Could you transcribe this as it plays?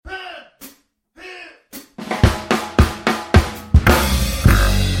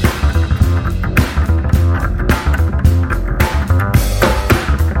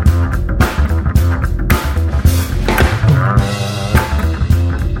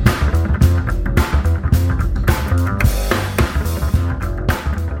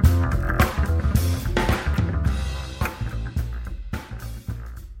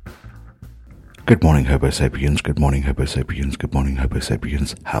Good morning, Homo sapiens. Good morning, Homo sapiens. Good morning, Homo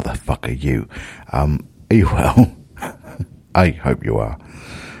sapiens. How the fuck are you? Are you well? I hope you are.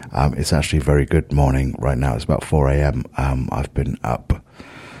 It's actually a very good morning right now. It's about 4 a.m. I've been up.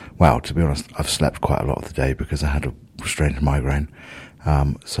 Well, to be honest, I've slept quite a lot of the day because I had a strange migraine.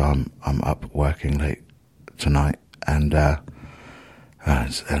 So I'm up working late tonight, and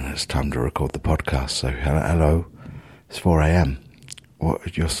it's time to record the podcast. So hello, it's 4 a.m.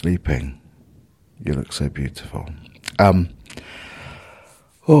 What? You're sleeping? You look so beautiful.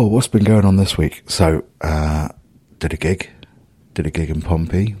 What's been going on this week? So, did a gig in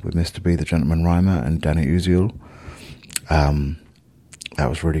Pompey with Mr. B, the Gentleman Rhymer, and Danny Uziel. That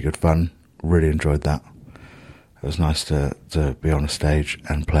was really good fun. Really enjoyed that. It was nice to be on a stage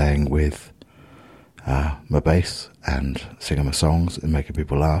and playing with my bass and singing my songs and making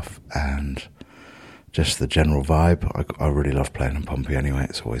people laugh, and just the general vibe. I really love playing in Pompey anyway.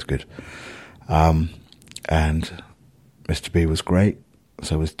 It's always good. And Mr. B was great.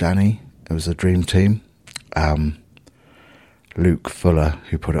 So was Danny. It was a dream team. Luke Fuller,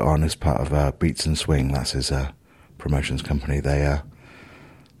 who put it on, is part of Beats and Swing. That's his promotions company. They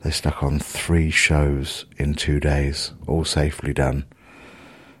stuck on 3 shows in 2 days, all safely done.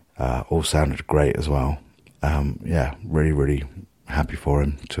 All sounded great as well. Really, really happy for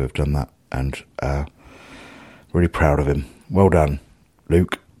him to have done that, and really proud of him. Well done,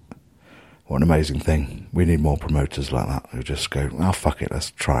 Luke. What an amazing thing. We need more promoters like that who just go, oh, fuck it,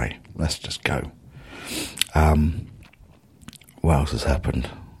 let's try. Let's just go. What else has happened?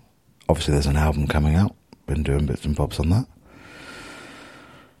 Obviously, there's an album coming out. Been doing bits and bobs on that.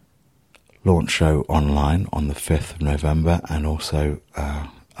 Launch show online on the 5th of November, and also a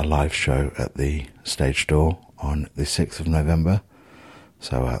live show at the Stage Door on the 6th of November.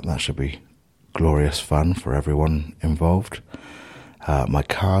 So that should be glorious fun for everyone involved. My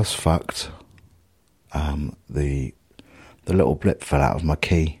car's fucked. The little blip fell out of my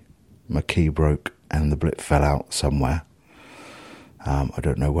key. My key broke and the blip fell out somewhere. I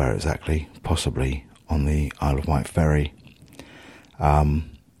don't know where exactly. Possibly on the Isle of Wight ferry,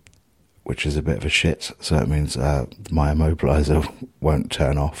 which is a bit of a shit. So it means my immobiliser won't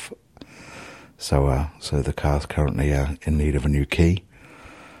turn off. So the car's currently in need of a new key.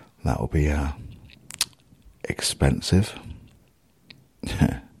 That will be expensive.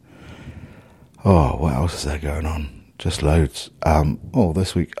 What else is there going on? Just loads.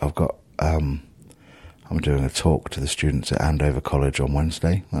 This week I've got I'm doing a talk to the students at Andover College on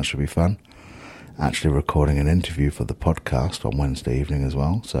Wednesday. That should be fun. Actually recording an interview for the podcast on Wednesday evening as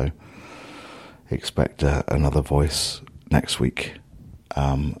well, so expect another voice next week.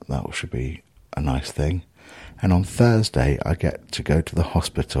 That should be a nice thing. And on Thursday I get to go to the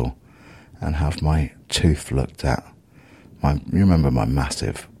hospital and have my tooth looked at. You remember my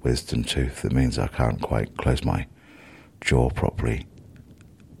massive wisdom tooth that means I can't quite close my jaw properly.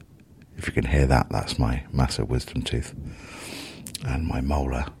 If you can hear that, that's my massive wisdom tooth. And my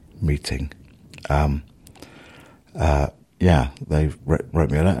molar meeting. They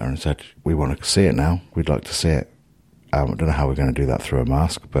wrote me a letter and said, we want to see it now. We'd like to see it. I don't know how we're going to do that through a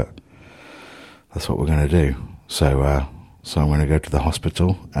mask, but that's what we're going to do. So I'm going to go to the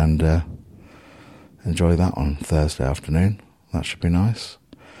hospital and enjoy that on Thursday afternoon. That should be nice.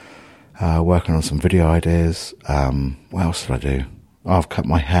 Working on some video ideas. What else did I do? I've cut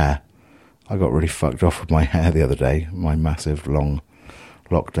my hair. I got really fucked off with my hair the other day. My massive, long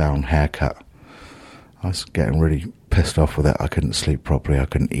lockdown haircut. I was getting really pissed off with it. I couldn't sleep properly. I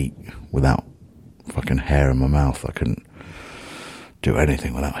couldn't eat without fucking hair in my mouth. I couldn't do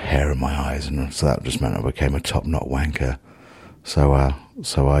anything without hair in my eyes. And so that just meant I became a top knot wanker. So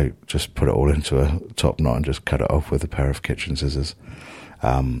I just put it all into a top knot and just cut it off with a pair of kitchen scissors.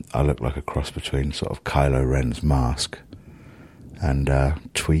 I look like a cross between sort of Kylo Ren's mask and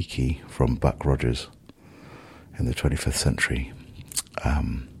Tweaky from Buck Rogers in the 25th century,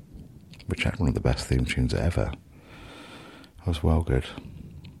 which had one of the best theme tunes ever. It was well good.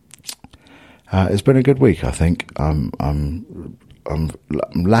 It's been a good week, I think. I'm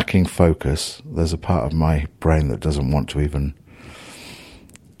lacking focus. There's a part of my brain that doesn't want to even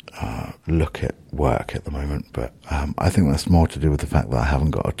look at work at the moment, but I think that's more to do with the fact that I haven't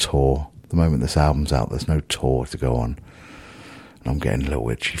got a tour. The moment this album's out, there's no tour to go on, and I'm getting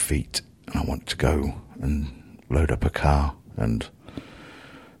little itchy feet, and I want to go and load up a car and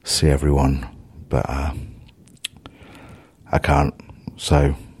see everyone, but I can't,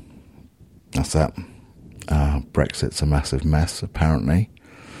 so that's that. Brexit's a massive mess, apparently.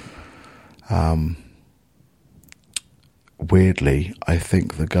 Weirdly, I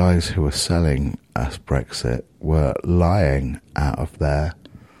think the guys who were selling us Brexit were lying out of their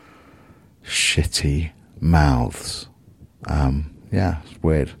shitty mouths. Yeah, it's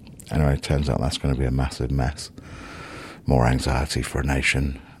weird. Anyway, it turns out that's going to be a massive mess. More anxiety for a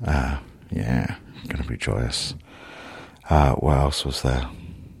nation. Yeah, going to be joyous. What else was there?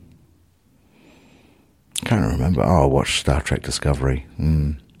 Can't remember. Oh, I watched Star Trek Discovery.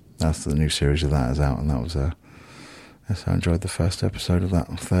 That's the new series of that is out, and that was yes, I enjoyed the first episode of that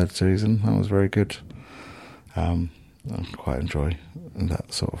third season. That was very good. I quite enjoy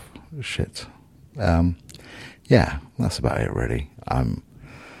that sort of shit. Yeah, that's about it really. I'm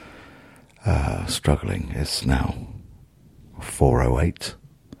struggling. It's now 4:08,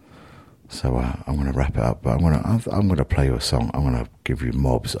 so I'm going to wrap it up. But I'm going to play you a song. I'm going to give you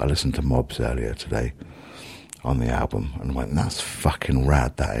Mobs. I listened to Mobs earlier today on the album and went, that's fucking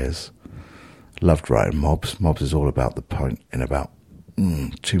rad, that is. Loved writing Mobs. Mobs is all about the point in about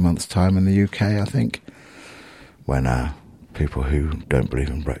 2 months' time in the UK, I think, when people who don't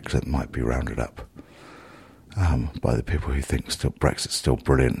believe in Brexit might be rounded up by the people who think Brexit's still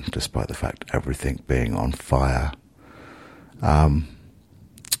brilliant, despite the fact everything being on fire. And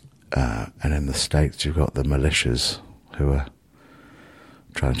in the States, you've got the militias who are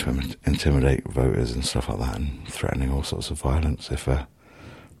trying to intimidate voters and stuff like that, and threatening all sorts of violence if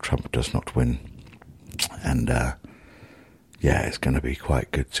Trump does not win. And yeah, it's going to be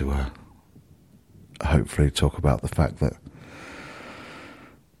quite good to hopefully talk about the fact that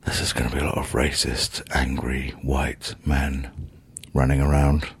this is going to be a lot of racist, angry, white men running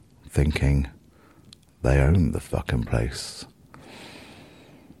around thinking they own the fucking place.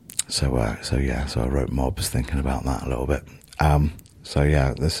 So I wrote Mobs thinking about that a little bit. So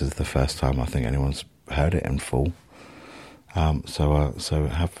yeah, this is the first time I think anyone's heard it in full. So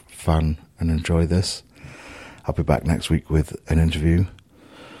have fun and enjoy this. I'll be back next week with an interview.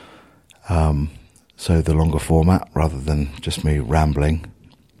 So the longer format rather than just me rambling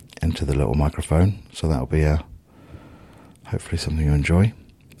into the little microphone. So that'll be hopefully something you enjoy.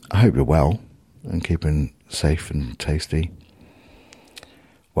 I hope you're well and keeping safe and tasty.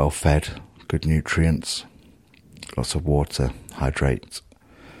 Well fed, good nutrients, lots of water, hydrate.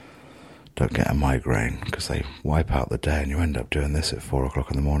 Don't get a migraine because they wipe out the day and you end up doing this at 4 o'clock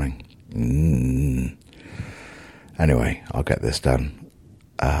in the morning. Anyway, I'll get this done.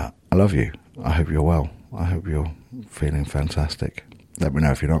 I love you. I hope you're well. I hope you're feeling fantastic. Let me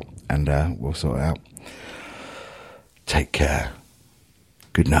know if you're not, and we'll sort it out. Take care.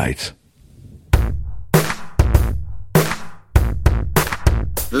 Good night.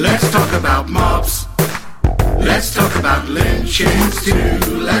 Let's talk about mobs. Let's talk about lynchings too.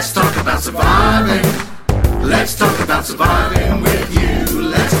 Let's talk about surviving. Let's talk about surviving with you.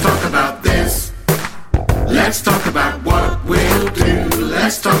 Let's talk about this. Let's talk about what we'll do.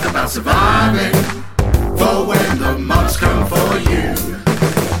 Let's talk about surviving for when the mobs come for you.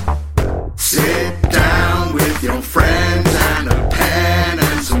 Sit down with your friends and a pen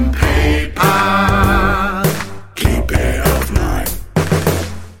and some paper. Keep it offline.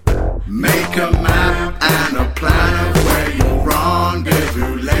 Make a map and a plan of where you'll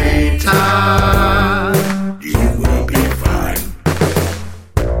rendezvous later. You will be fine.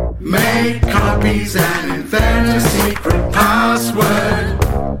 Make copies and invent a secret password,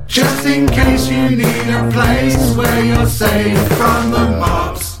 just in case you need a place where you're safe from the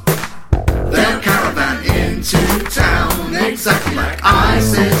mobs. They'll caravan into town, exactly like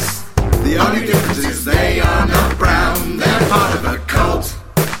ISIS. The only difference is they are not brown, they're part of a cult.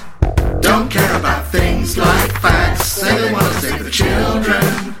 Don't care about things like facts, say they want to save the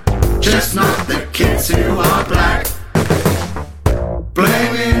children, just not the kids who are black.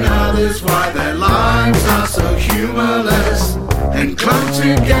 Blaming others why their lives are so humorless, and clump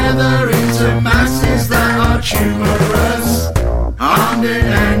together into masses that are tumorous. Armed and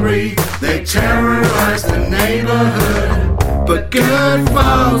angry, they terrorize the neighborhood, but good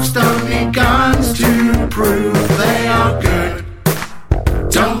folks don't need guns to prove they are good.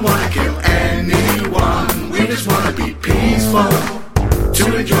 Don't wanna kill anyone, we just wanna be peaceful,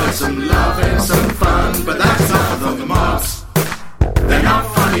 to enjoy some love and some fun, but that's not for the mobs. They're not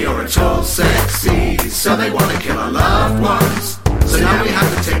funny or at all sexy, so they wanna kill our loved ones, so now we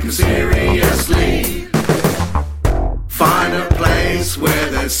have to take them seriously. Find a place where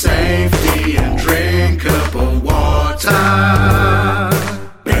there's safety and drinkable water.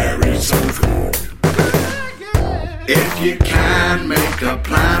 Bury some food. If you can, make a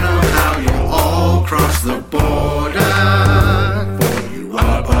plan of how you'll all cross the border for you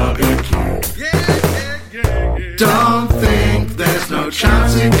a barbecue. Don't think there's no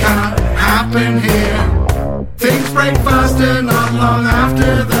chance it can't happen here. Things break faster not long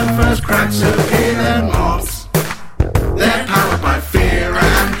after the first cracks appear. They're mobs. They're powered by fear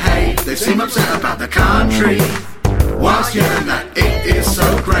and hate. They've seem upset about the country, whilst yelling that it is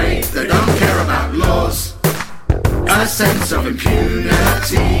so great. They don't care about laws, a sense of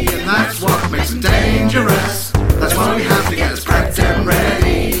impunity, and that's what makes them dangerous. That's why we have to get us prepped and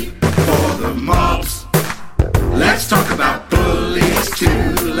ready for the mobs. Let's talk about bullies too.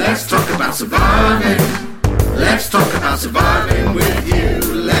 Let's talk about surviving. Let's talk about surviving with you.